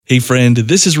Hey friend,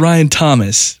 this is Ryan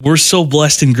Thomas. We're so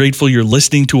blessed and grateful you're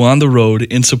listening to On the Road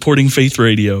and supporting Faith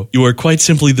Radio. You are quite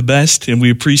simply the best, and we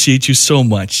appreciate you so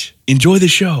much. Enjoy the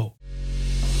show.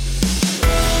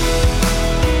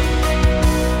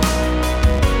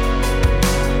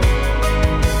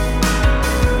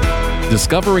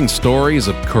 Discovering stories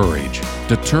of courage,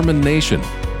 determination,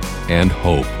 and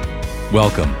hope.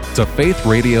 Welcome to Faith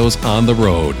Radio's On the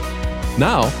Road.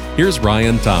 Now, here's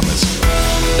Ryan Thomas.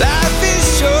 Life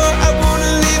is short, I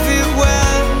wanna live it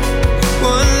well.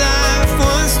 One life,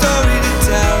 one story to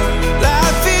tell.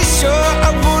 Life is short,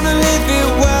 I wanna live it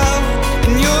well.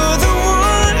 And you're the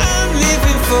one I'm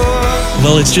living for.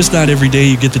 Well, it's just not every day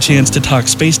you get the chance to talk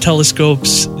space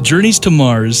telescopes, journeys to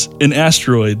Mars, and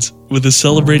asteroids with a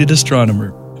celebrated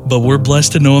astronomer. But we're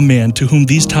blessed to know a man to whom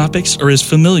these topics are as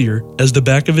familiar as the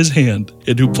back of his hand,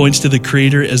 and who points to the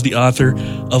Creator as the author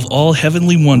of all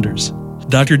heavenly wonders.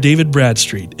 Dr. David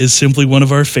Bradstreet is simply one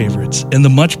of our favorites, and the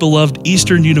much-beloved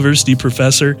Eastern University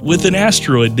professor with an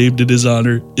asteroid named in his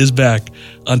honor is back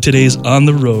on today's On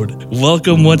the Road.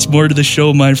 Welcome once more to the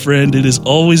show, my friend. It is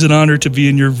always an honor to be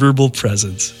in your verbal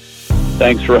presence.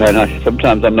 Thanks, Ryan.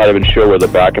 Sometimes I'm not even sure where the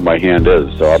back of my hand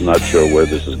is, so I'm not sure where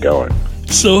this is going.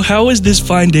 So how is this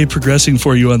fine day progressing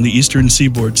for you on the Eastern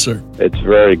Seaboard, sir? It's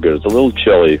very good. It's a little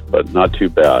chilly, but not too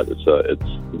bad.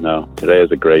 Today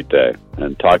is a great day,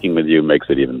 and talking with you makes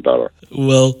it even better.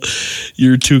 Well,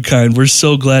 you're too kind. We're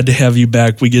so glad to have you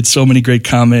back. We get so many great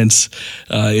comments,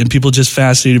 and people just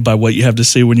fascinated by what you have to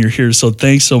say when you're here. So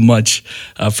thanks so much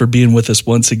for being with us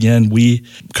once again. A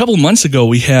couple of months ago,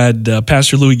 we had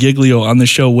Pastor Louis Giglio on the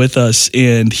show with us,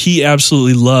 and he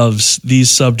absolutely loves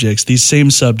these same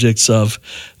subjects of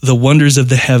the wonders of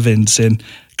the heavens and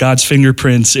God's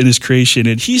fingerprints in his creation.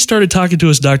 And he started talking to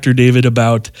us, Dr. David,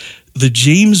 about the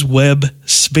James Webb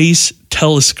Space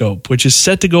Telescope, which is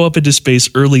set to go up into space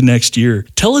early next year.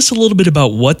 Tell us a little bit about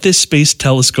what this space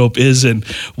telescope is and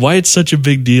why it's such a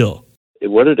big deal.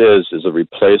 What it is a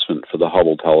replacement for the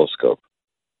Hubble telescope.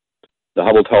 The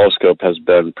Hubble telescope has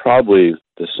been probably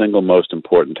the single most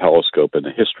important telescope in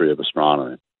the history of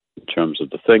astronomy in terms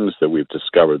of the things that we've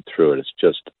discovered through it. It's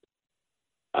just,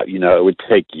 it would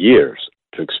take years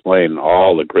to explain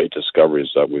all the great discoveries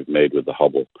that we've made with the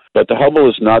Hubble. But the Hubble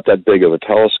is not that big of a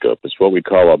telescope. It's what we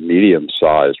call a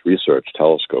medium-sized research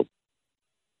telescope.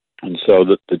 And so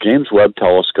the James Webb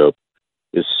telescope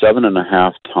is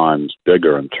 7.5 times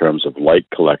bigger in terms of light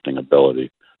collecting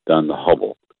ability than the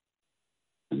Hubble.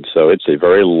 And so it's a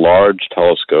very large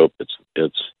telescope. It's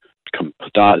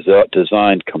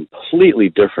designed completely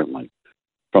differently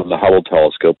from the Hubble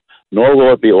telescope, nor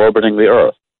will it be orbiting the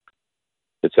Earth.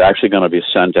 It's actually going to be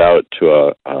sent out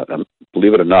to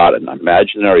believe it or not, an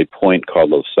imaginary point called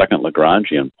the second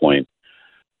Lagrangian point,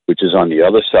 which is on the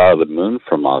other side of the moon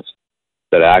from us,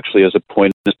 that actually is a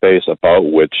point in space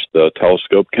about which the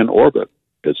telescope can orbit.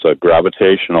 It's a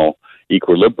gravitational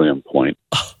equilibrium point.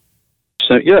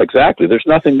 So, yeah, exactly. There's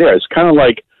nothing there. It's kind of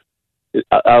like,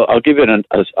 I'll give you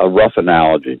a rough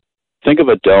analogy. Think of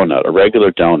a donut, a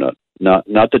regular donut. Not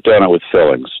the donut with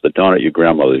fillings, the donut your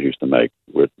grandmothers used to make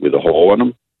with a hole in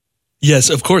them. Yes,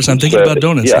 of course. I'm thinking about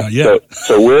donuts now. Yeah.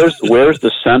 So where's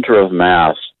the center of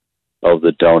mass of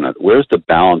the donut? Where's the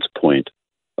balance point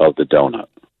of the donut?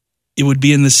 It would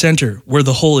be in the center where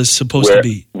the hole is supposed to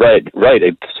be. Right. At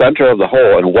the center of the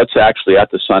hole. And what's actually at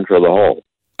the center of the hole?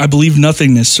 I believe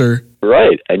nothingness, sir.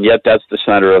 Right. And yet that's the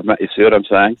center of mass. You see what I'm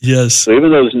saying? Yes. So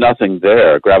even though there's nothing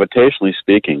there, gravitationally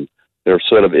speaking, there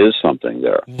sort of is something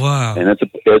there. Wow. And it's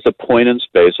a point in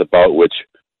space about which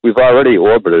we've already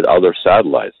orbited other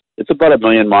satellites. It's about 1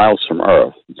 million miles from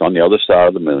Earth. It's on the other side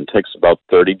of the moon. It takes about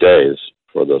 30 days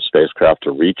for the spacecraft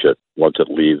to reach it once it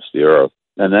leaves the Earth.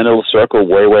 And then it'll circle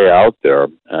way out there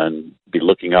and be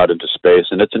looking out into space.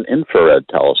 And it's an infrared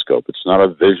telescope. It's not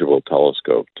a visual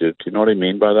telescope. Do you know what I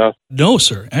mean by that? No,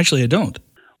 sir. Actually, I don't.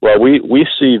 Well, we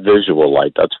see visual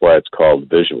light. That's why it's called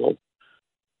visual.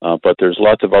 But there's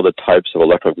lots of other types of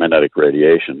electromagnetic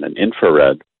radiation. And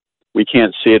infrared, we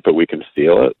can't see it, but we can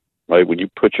feel it. Right? When you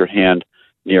put your hand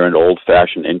near an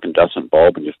old-fashioned incandescent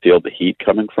bulb and you feel the heat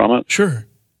coming from it, sure,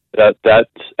 that's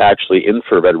actually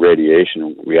infrared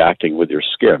radiation reacting with your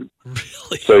skin.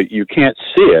 Really? So you can't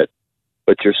see it,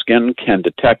 but your skin can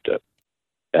detect it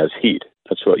as heat.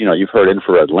 That's what, you've heard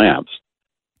infrared lamps.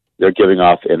 They're giving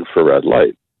off infrared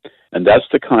light. And that's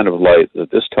the kind of light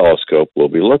that this telescope will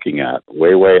be looking at,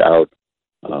 way out,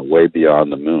 way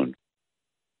beyond the moon.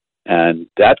 And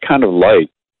that kind of light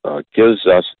gives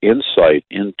us insight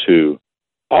into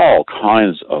all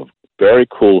kinds of very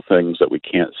cool things that we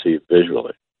can't see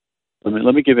visually.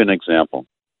 Let me give you an example.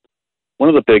 One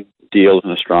of the big deals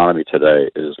in astronomy today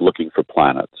is looking for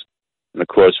planets. And of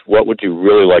course, what would you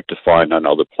really like to find on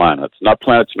other planets? Not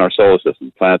planets in our solar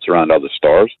system, planets around other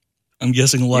stars. I'm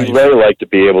guessing life. You'd really like to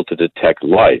be able to detect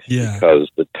life, because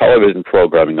the television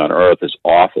programming on Earth is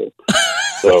awful.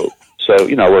 So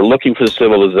we're looking for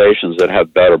civilizations that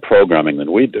have better programming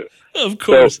than we do. Of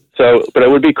course. But it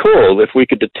would be cool if we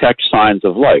could detect signs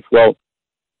of life. Well,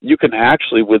 you can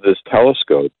actually, with this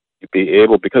telescope, be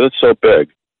able, because it's so big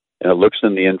and it looks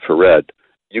in the infrared,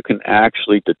 you can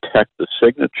actually detect the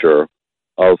signature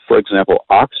of, for example,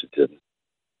 oxygen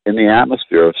in the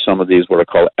atmosphere of some of these what are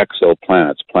called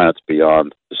exoplanets, planets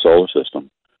beyond the solar system.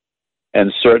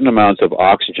 And certain amounts of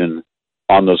oxygen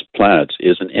on those planets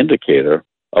is an indicator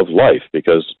of life,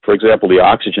 because, for example, the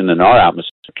oxygen in our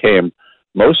atmosphere came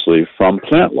mostly from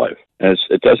plant life. And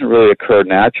it doesn't really occur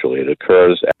naturally. It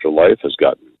occurs after life has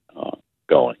gotten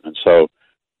going. And so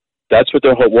that's what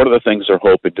one of the things they're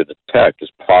hoping to detect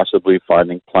is possibly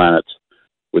finding planets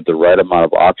with the right amount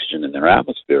of oxygen in their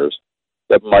atmospheres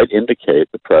that might indicate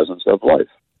the presence of life.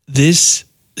 This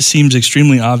seems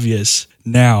extremely obvious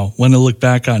now when I look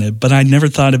back on it, but I never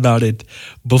thought about it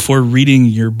before reading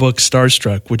your book,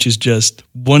 Starstruck, which is just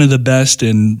one of the best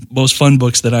and most fun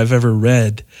books that I've ever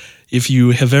read. If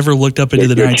you have ever looked up into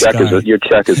the night sky... Your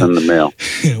check is in the mail.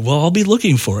 Well, I'll be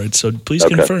looking for it, so please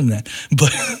confirm that.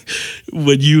 But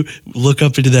when you look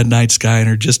up into that night sky and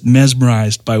are just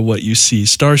mesmerized by what you see,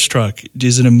 Starstruck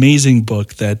is an amazing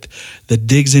book that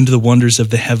digs into the wonders of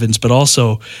the heavens, but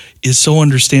also is so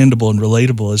understandable and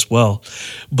relatable as well.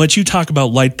 But you talk about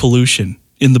light pollution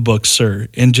in the book, sir,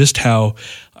 and just how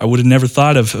I would have never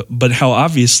thought of, but how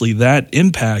obviously that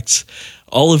impacts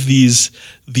all of these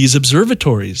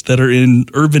observatories that are in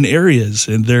urban areas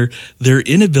and their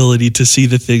inability to see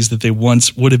the things that they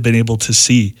once would have been able to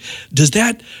see. Does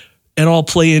that at all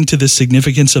play into the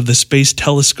significance of the space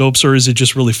telescopes, or is it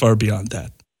just really far beyond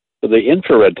that? So the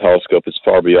infrared telescope is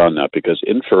far beyond that, because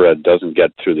infrared doesn't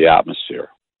get through the atmosphere.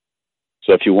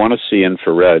 So if you want to see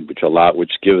infrared,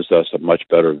 which gives us a much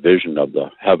better vision of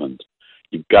the heavens,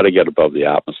 you've got to get above the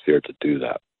atmosphere to do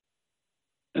that.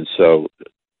 And so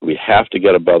we have to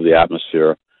get above the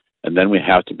atmosphere, and then we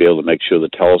have to be able to make sure the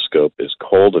telescope is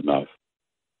cold enough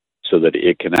so that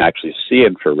it can actually see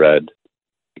infrared,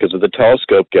 because if the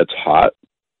telescope gets hot,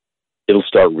 it'll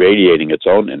start radiating its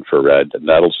own infrared, and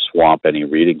that'll swamp any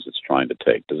readings it's trying to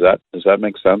take. Does that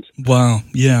make sense? Wow,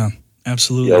 yeah,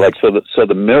 absolutely. Yeah, so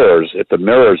the mirrors, if the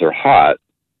mirrors are hot,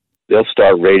 they'll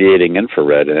start radiating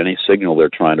infrared, and any signal they're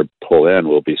trying to pull in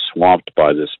will be swamped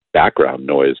by this background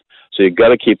noise. So you've got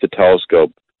to keep the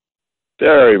telescope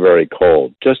very, very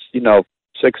cold, just,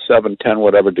 6, 7, 10,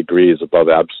 whatever degrees above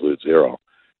absolute zero.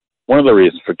 One of the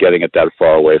reasons for getting it that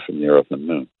far away from the Earth and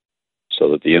Moon,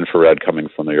 so that the infrared coming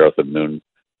from the Earth and Moon,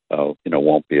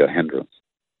 won't be a hindrance.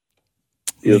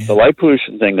 Yeah. The light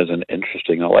pollution thing is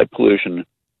interesting. The light pollution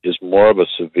is more of a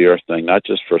severe thing, not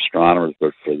just for astronomers,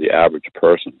 but for the average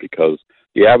person, because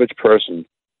the average person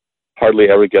hardly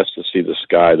ever gets to see the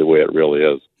sky the way it really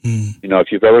is.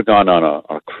 If you've ever gone on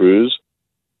a cruise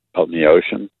out in the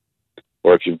ocean,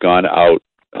 or if you've gone out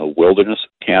wilderness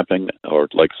camping, or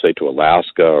like say to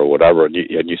Alaska or whatever, and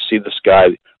you see the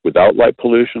sky without light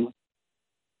pollution,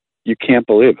 you can't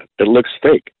believe it. It looks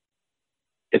fake.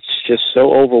 It's just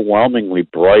so overwhelmingly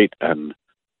bright, and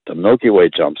the Milky Way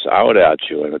jumps out at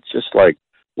you, and it's just like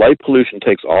light pollution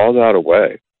takes all that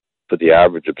away for the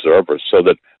average observer, so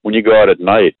that when you go out at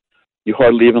night, you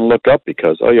hardly even look up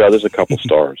because, there's a couple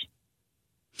stars,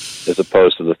 as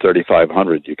opposed to the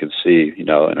 3,500 you can see, in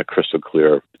a crystal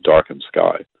clear, darkened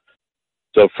sky.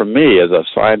 So for me, as a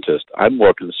scientist, I'm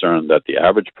more concerned that the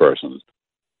average person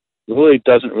really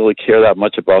doesn't really care that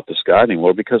much about the sky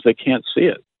anymore because they can't see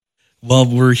it. Well,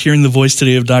 we're hearing the voice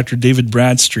today of Dr. David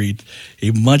Bradstreet, a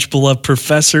much-beloved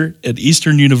professor at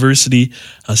Eastern University,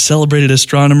 a celebrated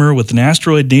astronomer with an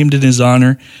asteroid named in his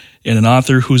honor, and an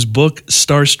author whose book,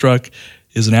 Starstruck,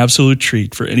 is an absolute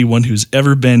treat for anyone who's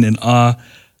ever been in awe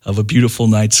of a beautiful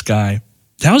night sky.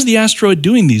 How's the asteroid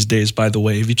doing these days, by the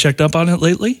way? Have you checked up on it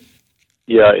lately?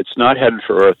 Yeah, it's not headed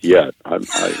for Earth yet.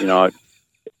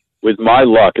 With my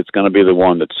luck, it's going to be the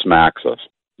one that smacks us.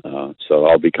 So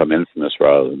I'll become infamous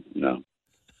rather than,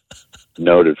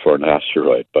 noted for an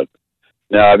asteroid. But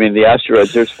no, the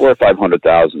asteroids, there's 400,000 or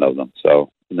 500,000 of them.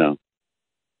 So,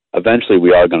 eventually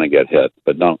we are going to get hit.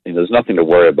 But no, there's nothing to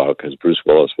worry about because Bruce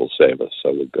Willis will save us.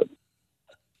 So we're good.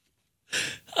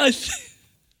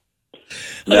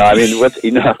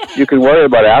 You can worry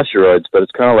about asteroids, but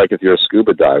it's kind of like if you're a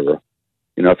scuba diver.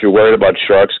 If you're worried about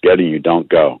sharks getting you, don't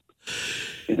go.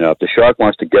 If the shark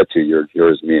wants to get you, you're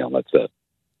his meal. That's it.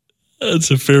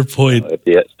 That's a fair point.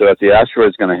 If the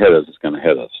asteroid's going to hit us, it's going to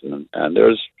hit us. And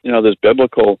there's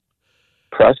biblical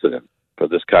precedent of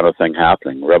this kind of thing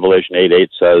happening. Revelation 8:8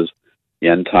 says the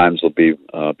end times will be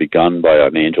begun by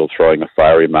an angel throwing a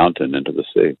fiery mountain into the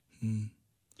sea.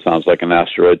 Sounds like an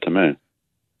asteroid to me.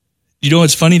 You know,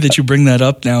 it's funny that you bring that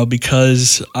up now,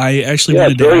 because I actually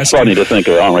wanted to ask it's very funny to think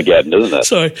of Armageddon, isn't it?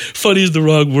 Sorry, funny is the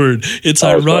wrong word. It's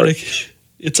ironic. Sorry.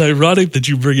 It's ironic that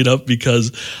you bring it up,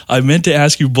 because I meant to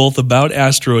ask you both about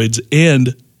asteroids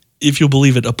and, if you'll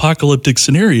believe it, apocalyptic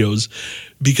scenarios,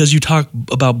 because you talk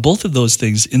about both of those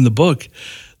things in the book.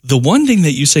 The one thing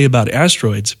that you say about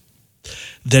asteroids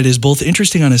that is both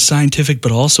interesting on a scientific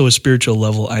but also a spiritual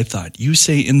level, I thought, you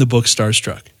say in the book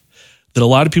Starstruck, that a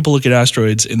lot of people look at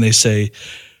asteroids and they say,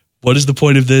 what is the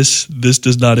point of this? This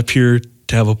does not appear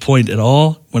to have a point at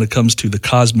all when it comes to the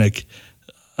cosmic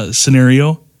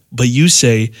scenario. But you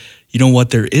say, you know what,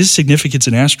 there is significance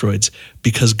in asteroids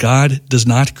because God does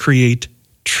not create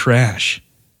trash.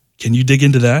 Can you dig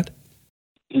into that?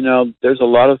 You know, there's a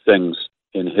lot of things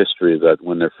in history that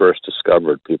when they're first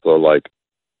discovered, people are like,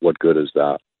 what good is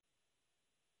that?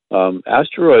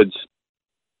 Asteroids,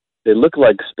 they look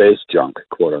like space junk,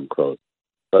 quote unquote.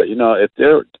 But, you know,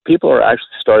 people are actually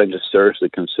starting to seriously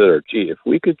consider, gee, if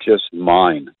we could just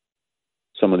mine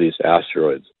some of these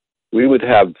asteroids, we would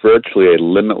have virtually a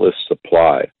limitless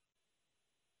supply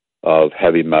of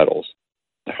heavy metals.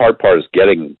 The hard part is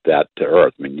getting that to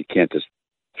Earth. I mean, you can't just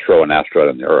throw an asteroid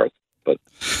on the Earth. But,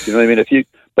 you know what I mean?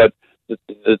 But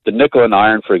the nickel and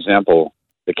iron, for example,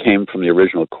 that came from the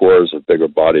original cores of bigger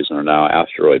bodies and are now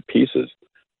asteroid pieces,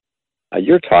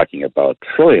 you're talking about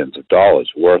trillions of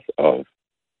dollars worth of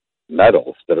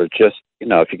metals that are just, you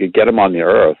know, if you could get them on the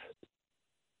Earth,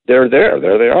 they're there.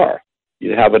 There they are.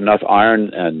 You have enough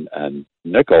iron and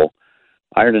nickel.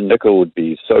 Iron and nickel would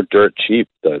be so dirt cheap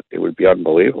that it would be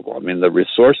unbelievable. I mean, the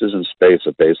resources in space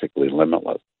are basically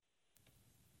limitless.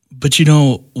 But, you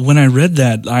know, when I read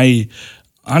that, I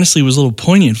honestly was a little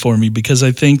poignant for me, because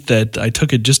I think that I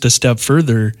took it just a step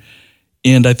further.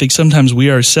 And I think sometimes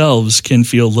we ourselves can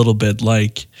feel a little bit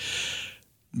like,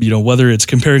 you know, whether it's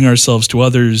comparing ourselves to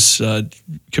others,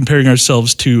 comparing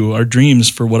ourselves to our dreams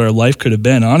for what our life could have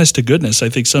been. Honest to goodness, I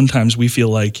think sometimes we feel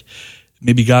like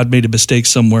maybe God made a mistake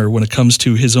somewhere when it comes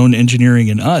to his own engineering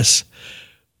in us.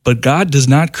 But God does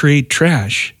not create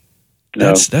trash.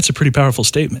 No. That's a pretty powerful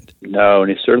statement. No, and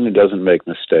he certainly doesn't make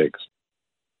mistakes.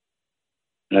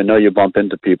 And I know you bump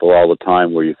into people all the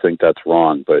time where you think that's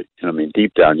wrong, but, you know, I mean,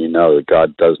 deep down you know that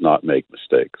God does not make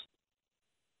mistakes.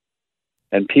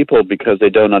 And people, because they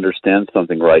don't understand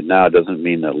something right now, doesn't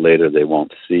mean that later they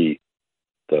won't see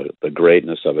the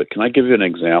greatness of it. Can I give you an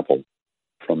example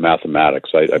from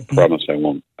mathematics? I promise I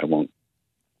won't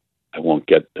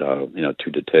get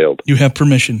too detailed. You have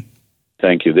permission.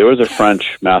 Thank you. There was a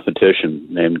French mathematician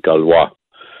named Galois,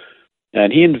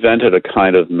 and he invented a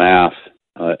kind of math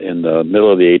in the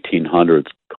middle of the 1800s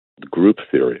called group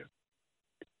theory.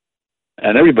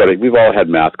 And everybody, we've all had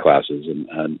math classes,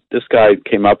 and this guy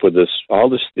came up with all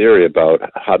this theory about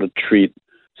how to treat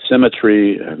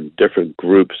symmetry and different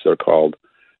groups, they're called.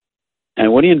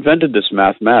 And when he invented this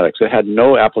mathematics, it had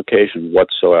no application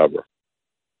whatsoever.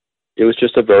 It was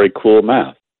just a very cool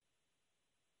math.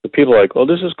 The people are like, well,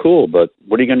 this is cool, but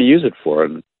what are you going to use it for?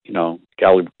 And, you know,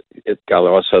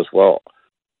 Galois says, well,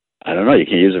 I don't know, you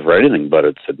can use it for anything, but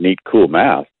it's a neat, cool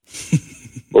math.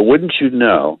 But wouldn't you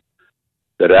know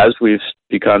that as we've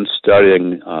begun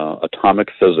studying atomic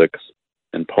physics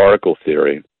and particle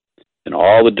theory and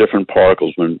all the different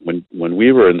particles, when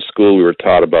we were in school, we were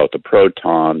taught about the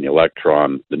proton, the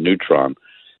electron, the neutron,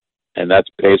 and that's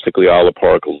basically all the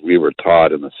particles we were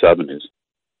taught in the 70s.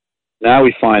 Now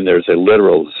we find there's a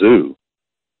literal zoo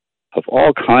of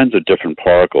all kinds of different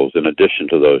particles in addition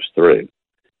to those three.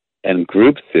 And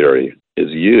group theory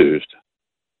is used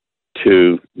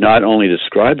to not only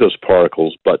describe those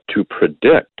particles, but to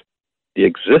predict the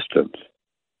existence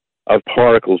of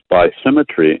particles by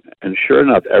symmetry. And sure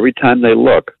enough, every time they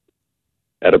look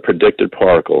at a predicted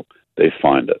particle, they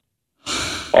find it.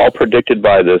 All predicted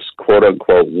by this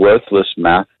quote-unquote worthless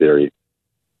math theory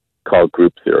called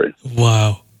group theory.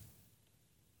 Wow.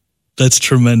 That's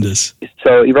tremendous.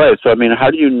 So, you're right. So, I mean, how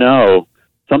do you know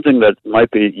something that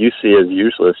might be you see as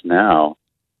useless now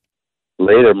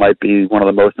later might be one of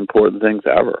the most important things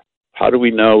ever? How do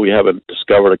we know we haven't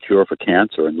discovered a cure for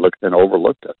cancer and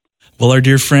overlooked it? Well, our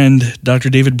dear friend, Dr.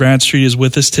 David Bradstreet, is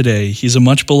with us today. He's a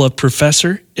much-beloved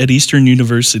professor at Eastern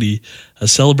University, a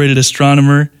celebrated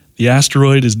astronomer. The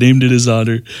asteroid is named in his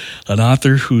honor, an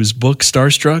author whose book,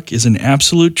 Starstruck, is an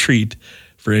absolute treat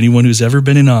for anyone who's ever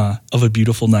been in awe of a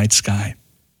beautiful night sky.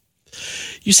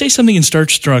 You say something in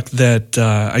Starstruck that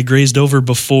I grazed over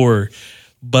before,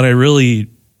 but I really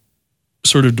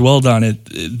sort of dwelled on it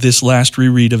this last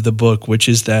reread of the book, which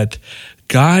is that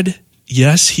God,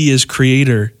 yes, he is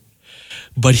creator,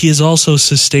 but he is also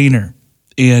sustainer.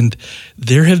 And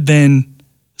there have been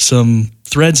some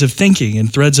threads of thinking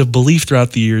and threads of belief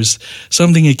throughout the years,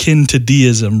 something akin to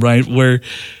deism, right? Where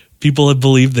people have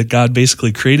believed that God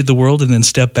basically created the world and then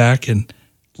stepped back and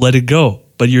let it go.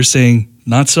 But you're saying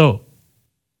not so.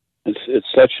 It's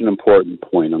such an important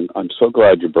point. I'm so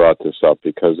glad you brought this up,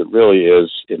 because it really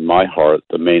is, in my heart,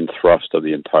 the main thrust of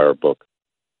the entire book.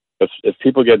 If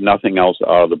people get nothing else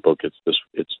out of the book, it's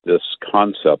this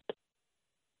concept,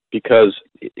 because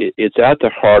it's at the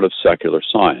heart of secular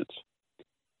science.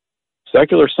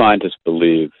 Secular scientists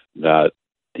believe that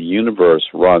the universe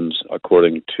runs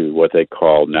according to what they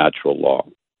call natural law.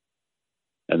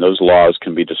 And those laws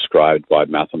can be described by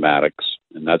mathematics,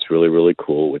 and that's really, really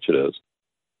cool, which it is.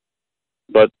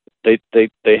 But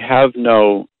they have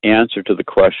no answer to the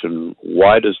question,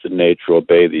 why does the nature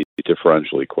obey these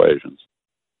differential equations?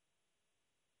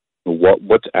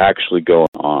 What's actually going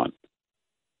on?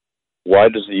 Why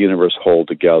does the universe hold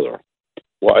together?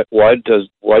 Why do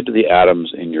the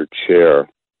atoms in your chair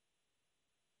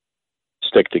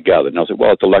stick together? And I'll say,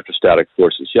 well, it's electrostatic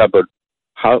forces. Yeah, but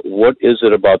what is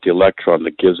it about the electron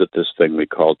that gives it this thing we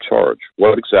call charge?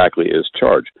 What exactly is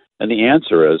charge? And the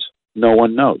answer is, no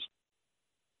one knows.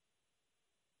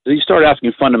 So you start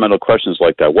asking fundamental questions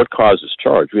like that. What causes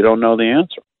charge? We don't know the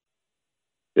answer.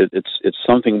 It's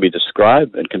something we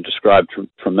describe and can describe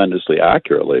tremendously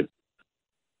accurately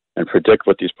and predict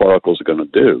what these particles are going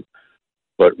to do.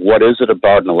 But what is it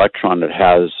about an electron that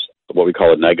has what we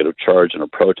call a negative charge and a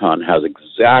proton has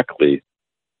exactly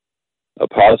a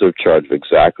positive charge of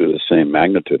exactly the same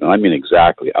magnitude? And I mean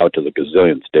exactly, out to the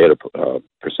gazillionth data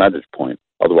percentage point.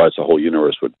 Otherwise, the whole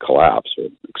universe would collapse or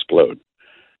explode.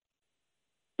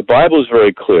 The Bible is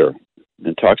very clear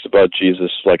and talks about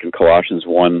Jesus, like in Colossians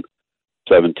 1:17,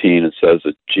 it says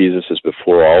that Jesus is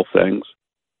before all things,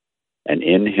 and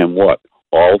in him what?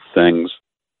 All things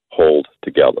hold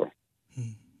together.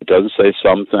 It doesn't say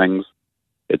some things,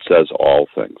 it says all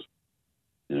things.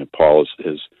 And Paul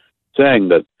is saying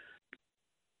that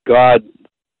God,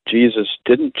 Jesus,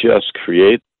 didn't just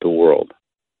create the world,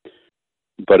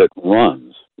 but it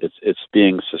runs. It's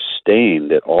being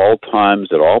sustained at all times,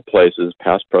 at all places,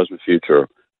 past, present, future,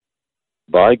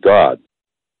 by God.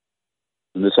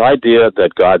 And this idea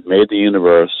that God made the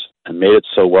universe and made it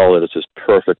so well that it's this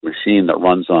perfect machine that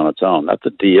runs on its own, that's a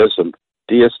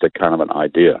deistic kind of an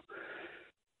idea.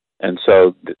 And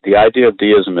so the idea of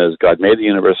deism is God made the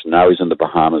universe, and now he's in the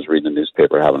Bahamas reading the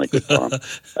newspaper, having a good time.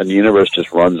 And the universe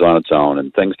just runs on its own,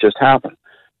 and things just happen.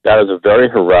 That is a very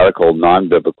heretical,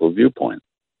 non-biblical viewpoint.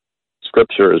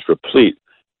 Scripture is replete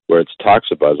where it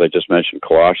talks about, as I just mentioned,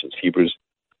 Colossians, Hebrews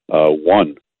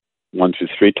 1 through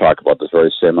 3 talk about this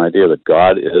very same idea that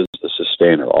God is the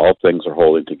sustainer. All things are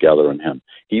holding together in him.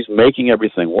 He's making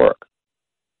everything work.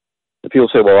 And people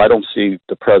say, well, I don't see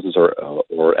the presence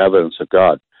or evidence of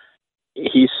God.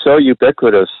 He's so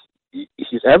ubiquitous,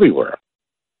 he's everywhere,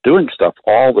 doing stuff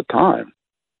all the time.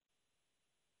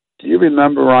 Do you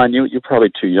remember, Ryan, you're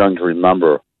probably too young to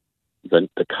remember the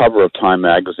cover of Time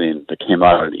magazine that came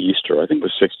out on Easter, I think it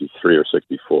was 63 or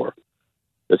 64,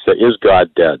 that said, "Is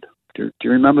God dead?" Do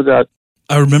you remember that?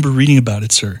 I remember reading about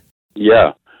it, sir.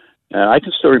 Yeah. And I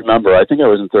can still remember, I think I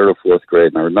was in 3rd or 4th grade,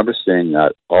 and I remember seeing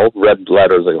that, all red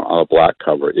letters on a black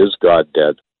cover, "Is God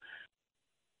dead?"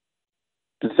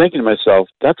 And thinking to myself,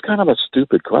 that's kind of a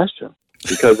stupid question,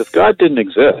 because if God didn't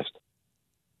exist,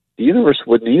 the universe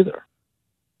wouldn't either.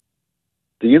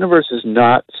 The universe is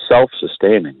not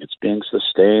self-sustaining. It's being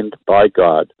sustained by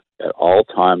God at all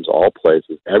times, all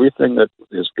places. Everything that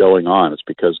is going on is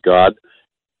because God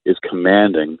is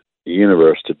commanding the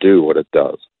universe to do what it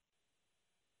does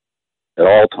at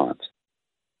all times.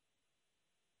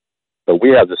 But we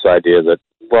have this idea that,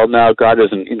 well, now God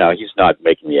isn't, he's not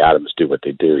making the atoms do what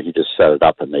they do. He just set it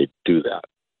up and they do that.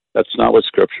 That's not what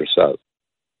Scripture says.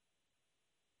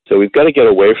 So we've got to get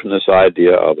away from this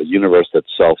idea of a universe that's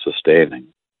self-sustaining.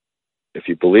 If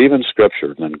you believe in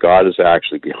Scripture, then God is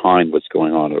actually behind what's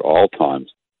going on at all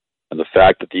times. And the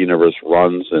fact that the universe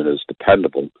runs and is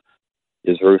dependable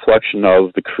is a reflection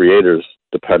of the Creator's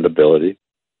dependability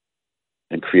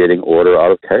and creating order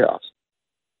out of chaos.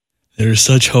 There's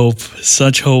such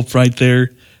hope right there.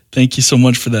 Thank you so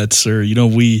much for that, sir.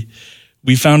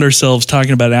 We found ourselves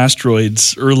talking about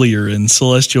asteroids earlier and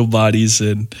celestial bodies,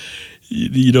 and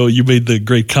you made the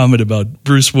great comment about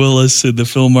Bruce Willis in the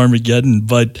film Armageddon,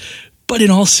 but in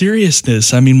all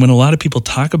seriousness, I mean, when a lot of people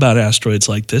talk about asteroids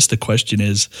like this, the question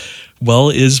is, well,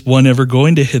 is one ever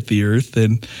going to hit the Earth?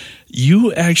 And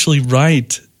you actually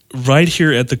write right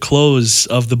here at the close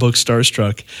of the book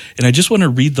Starstruck, and I just want to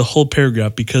read the whole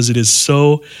paragraph because it is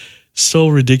so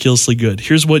ridiculously good.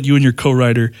 Here's what you and your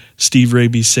co-writer, Steve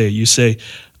Raby, say. You say,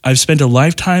 "I've spent a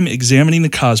lifetime examining the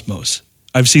cosmos.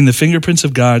 I've seen the fingerprints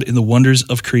of God in the wonders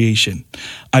of creation.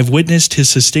 I've witnessed his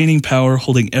sustaining power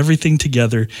holding everything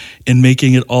together and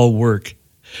making it all work.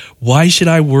 Why should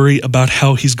I worry about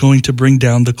how he's going to bring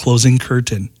down the closing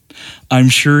curtain? I'm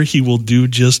sure he will do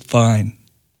just fine."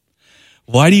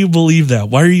 Why do you believe that?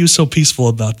 Why are you so peaceful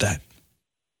about that?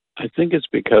 I think it's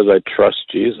because I trust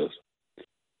Jesus.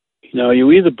 You know,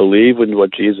 you either believe in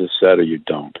what Jesus said or you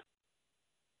don't.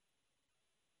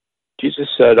 Jesus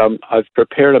said, "I've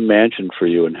prepared a mansion for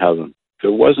you in heaven."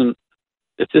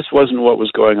 If this wasn't what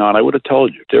was going on, I would have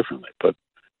told you differently. But,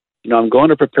 I'm going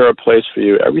to prepare a place for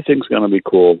you. Everything's going to be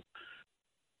cool.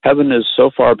 Heaven is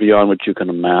so far beyond what you can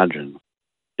imagine.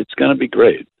 It's going to be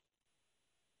great.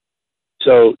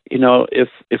 So,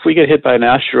 if we get hit by an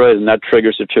asteroid and that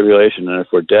triggers a tribulation, and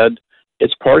if we're dead,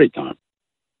 it's party time.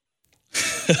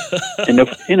 And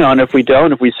if we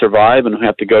don't, if we survive and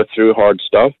have to go through hard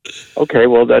stuff, okay,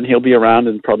 well then he'll be around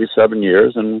in probably 7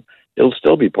 years and it'll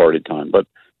still be party time. But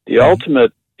the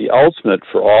ultimate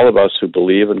for all of us who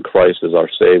believe in Christ as our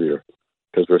Savior,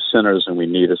 because we're sinners and we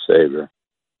need a Savior,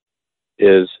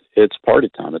 it's party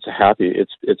time. It's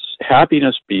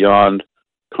happiness beyond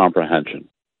comprehension.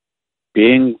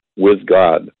 Being with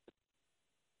God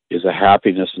is a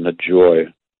happiness and a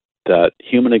joy that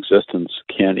human existence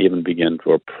can't even begin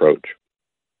to approach.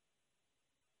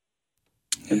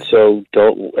 And so,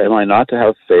 am I not to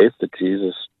have faith that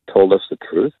Jesus told us the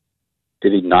truth?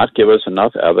 Did he not give us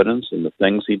enough evidence in the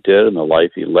things he did and the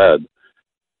life he led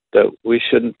that we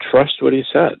shouldn't trust what he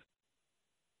said?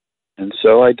 And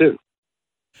so I do.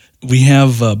 We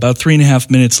have about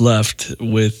 3.5 minutes left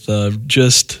with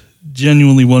just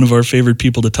genuinely one of our favorite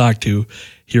people to talk to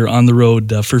here on the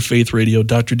road for Faith Radio,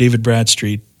 Dr. David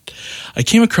Bradstreet. I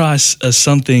came across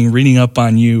something reading up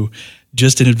on you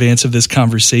just in advance of this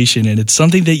conversation, and it's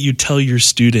something that you tell your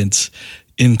students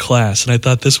in class, and I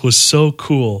thought this was so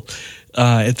cool.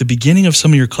 At the beginning of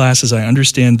some of your classes, I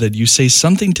understand that you say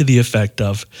something to the effect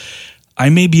of, "I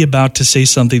may be about to say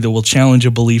something that will challenge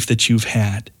a belief that you've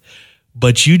had,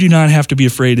 but you do not have to be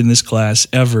afraid in this class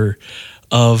ever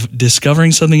of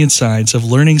discovering something in science, of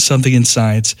learning something in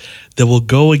science that will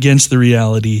go against the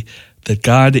reality that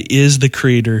God is the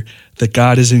creator, that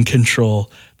God is in control,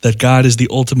 that God is the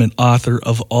ultimate author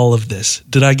of all of this."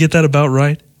 Did I get that about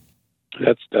right?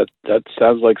 That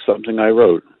sounds like something I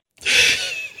wrote.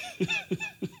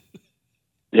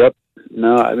 Yep.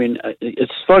 No, I mean,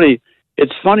 it's funny.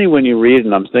 It's funny when you read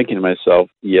and I'm thinking to myself,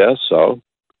 yeah, so.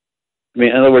 I mean,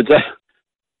 in other words,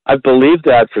 I've believed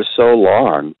that for so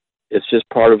long. It's just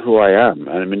part of who I am.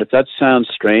 I mean, if that sounds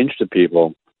strange to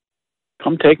people,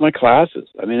 come take my classes.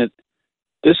 I mean,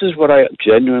 this is what I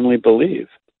genuinely believe.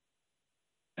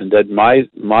 And that my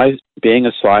being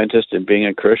a scientist and being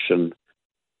a Christian,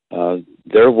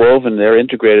 they're woven, they're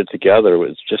integrated together.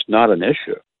 It's just not an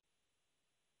issue.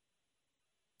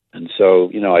 And so,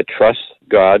 I trust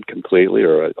God completely,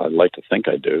 or I'd like to think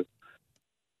I do.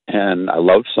 And I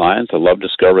love science. I love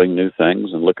discovering new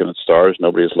things and looking at stars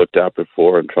nobody's looked at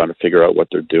before and trying to figure out what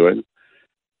they're doing.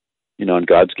 And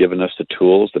God's given us the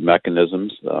tools, the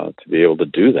mechanisms to be able to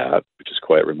do that, which is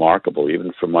quite remarkable,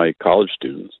 even for my college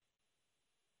students.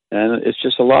 And it's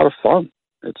just a lot of fun.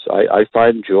 I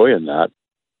find joy in that,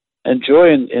 and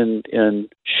joy in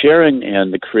sharing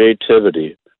in the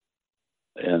creativity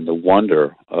and the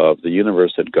wonder of the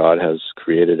universe that God has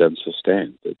created and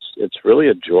sustained. It's really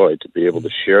a joy to be able to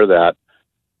share that,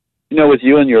 with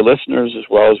you and your listeners as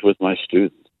well as with my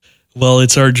students. Well,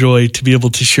 it's our joy to be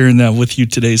able to share in that with you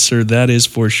today, sir. That is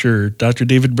for sure. Dr.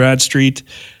 David Bradstreet,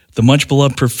 the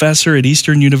much-beloved professor at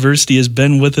Eastern University, has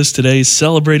been with us today,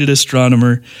 celebrated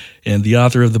astronomer, and the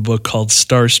author of the book called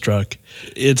Starstruck.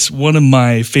 It's one of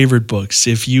my favorite books.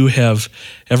 If you have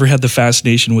ever had the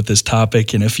fascination with this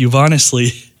topic, and if you've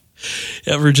honestly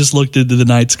ever just looked into the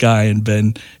night sky and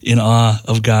been in awe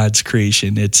of God's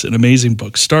creation, it's an amazing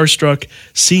book. Starstruck,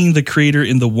 Seeing the Creator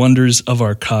in the Wonders of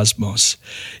Our Cosmos.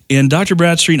 And Dr.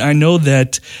 Bradstreet, I know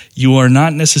that you are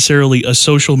not necessarily a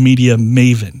social media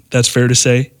maven. That's fair to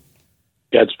say?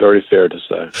 That's very fair to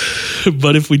say.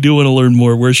 But if we do want to learn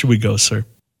more, where should we go, sir?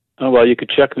 Oh, well, you could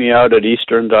check me out at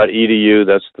eastern.edu.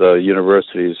 That's the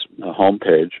university's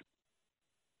homepage.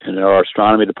 And our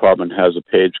astronomy department has a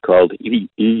page called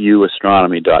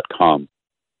euastronomy.com.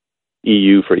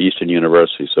 EU for Eastern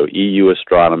University, so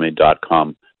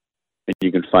euastronomy.com. And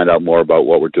you can find out more about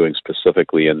what we're doing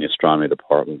specifically in the astronomy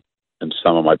department and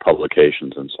some of my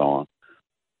publications and so on.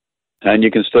 And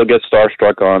you can still get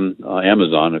Starstruck on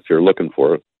Amazon if you're looking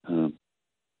for it.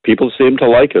 People seem to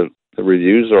like it. The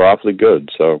reviews are awfully good,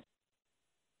 so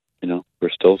we're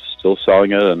still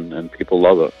selling it, and people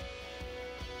love it.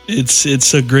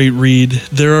 It's a great read.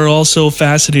 There are also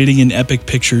fascinating and epic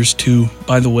pictures too,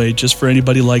 by the way, just for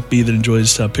anybody like me that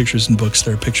enjoys pictures and books.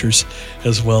 There are pictures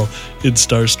as well in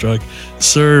Starstruck.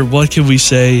 Sir, what can we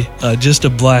say? Just a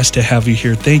blast to have you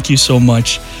here. Thank you so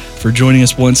much for joining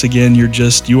us once again.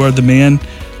 You are the man.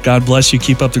 God bless you.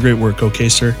 Keep up the great work. Okay,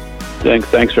 sir?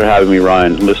 Thanks for having me,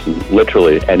 Ryan. Listen,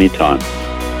 literally anytime.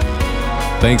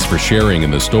 Thanks for sharing in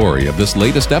the story of this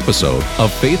latest episode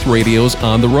of Faith Radio's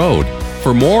On the Road.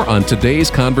 For more on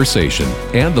today's conversation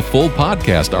and the full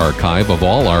podcast archive of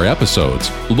all our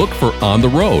episodes, look for On the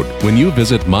Road when you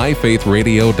visit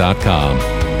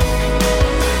myfaithradio.com.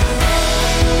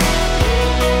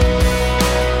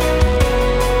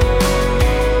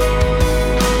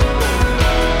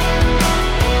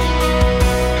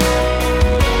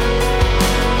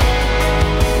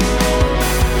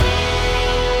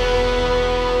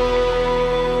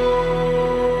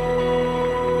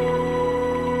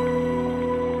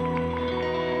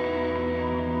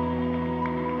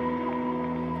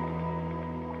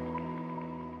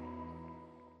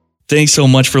 Thanks so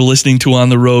much for listening to On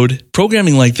the Road.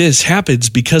 Programming like this happens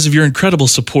because of your incredible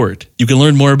support. You can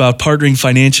learn more about partnering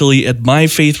financially at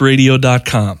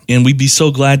myfaithradio.com. And we'd be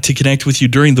so glad to connect with you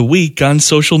during the week on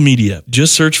social media.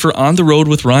 Just search for On the Road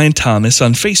with Ryan Thomas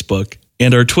on Facebook.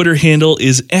 And our Twitter handle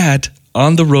is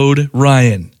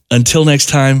 @OnTheRoadRyan. Until next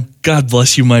time, God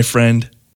bless you, my friend.